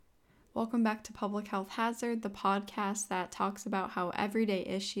Welcome back to Public Health Hazard, the podcast that talks about how everyday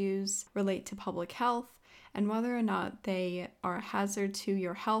issues relate to public health and whether or not they are a hazard to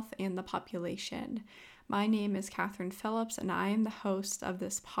your health and the population. My name is Catherine Phillips and I am the host of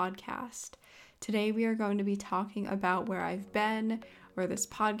this podcast. Today we are going to be talking about where I've been, where this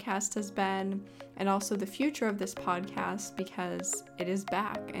podcast has been, and also the future of this podcast because it is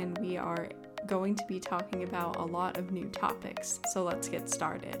back and we are going to be talking about a lot of new topics. So let's get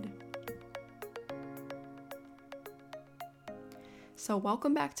started. So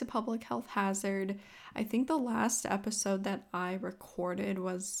welcome back to Public Health Hazard. I think the last episode that I recorded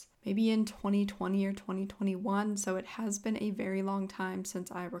was maybe in 2020 or 2021, so it has been a very long time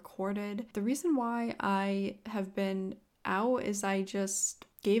since I recorded. The reason why I have been out is I just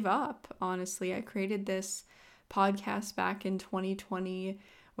gave up, honestly. I created this podcast back in 2020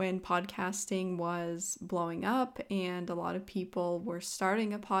 when podcasting was blowing up and a lot of people were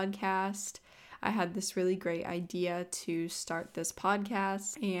starting a podcast. I had this really great idea to start this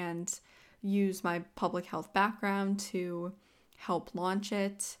podcast and use my public health background to help launch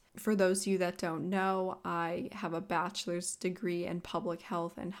it. For those of you that don't know, I have a bachelor's degree in public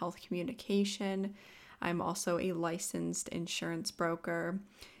health and health communication. I'm also a licensed insurance broker.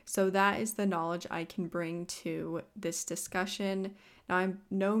 So that is the knowledge I can bring to this discussion. Now, I'm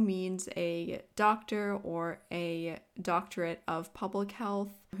no means a doctor or a doctorate of public health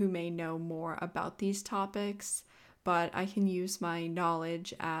who may know more about these topics, but I can use my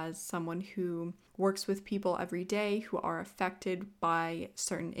knowledge as someone who works with people every day who are affected by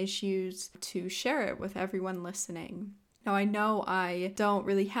certain issues to share it with everyone listening. Now, I know I don't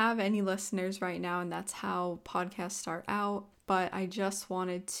really have any listeners right now, and that's how podcasts start out, but I just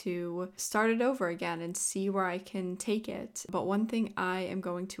wanted to start it over again and see where I can take it. But one thing I am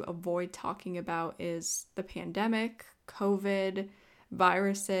going to avoid talking about is the pandemic, COVID,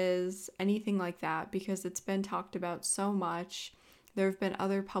 viruses, anything like that, because it's been talked about so much. There have been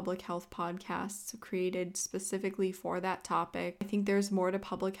other public health podcasts created specifically for that topic. I think there's more to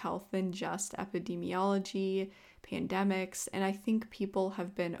public health than just epidemiology, pandemics, and I think people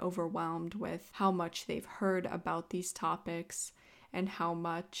have been overwhelmed with how much they've heard about these topics and how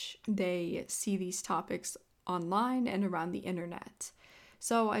much they see these topics online and around the internet.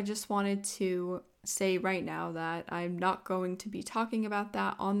 So I just wanted to say right now that I'm not going to be talking about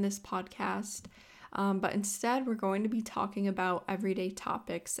that on this podcast, but instead we're going to be talking about everyday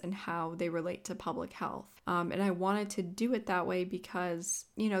topics and how they relate to public health. And I wanted to do it that way because,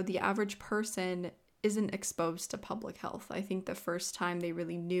 the average person isn't exposed to public health. I think the first time they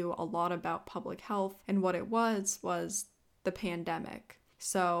really knew a lot about public health and what it was the pandemic.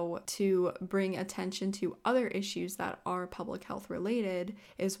 So to bring attention to other issues that are public health related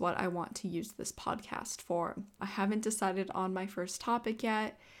is what I want to use this podcast for. I haven't decided on my first topic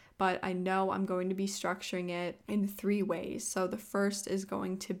yet, but I know I'm going to be structuring it in 3 ways. So the first is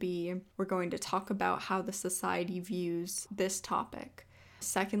going to be, we're going to talk about how the society views this topic.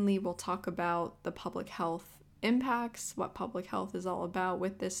 Secondly, we'll talk about the public health impacts, what public health is all about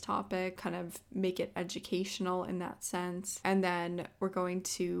with this topic, kind of make it educational in that sense. And then we're going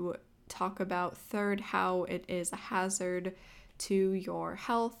to talk about third, how it is a hazard to your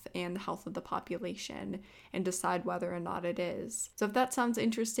health and the health of the population and decide whether or not it is. So if that sounds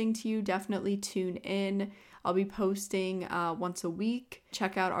interesting to you, definitely tune in. I'll be posting once a week.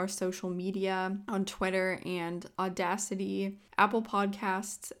 Check out our social media on Twitter and Audacity, Apple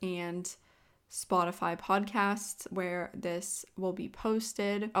Podcasts, and Spotify podcasts where this will be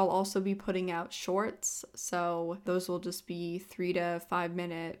posted. I'll also be putting out shorts, so those will just be 3 to 5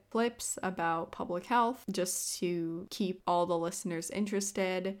 minute clips about public health just to keep all the listeners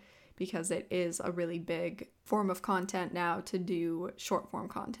interested because it is a really big form of content now to do short form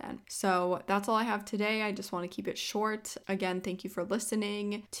content. So that's all I have today. I just want to keep it short. Again, thank you for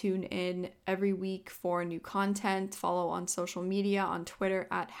listening. Tune in every week for new content. Follow on social media on Twitter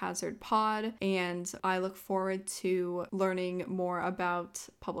 @HazardPod. And I look forward to learning more about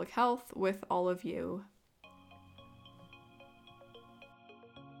public health with all of you.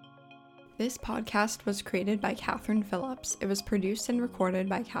 This podcast was created by Catherine Phillips. It was produced and recorded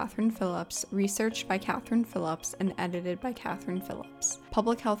by Catherine Phillips, researched by Catherine Phillips, and edited by Catherine Phillips.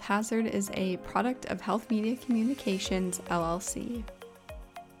 Public Health Hazard is a product of Health Media Communications, LLC.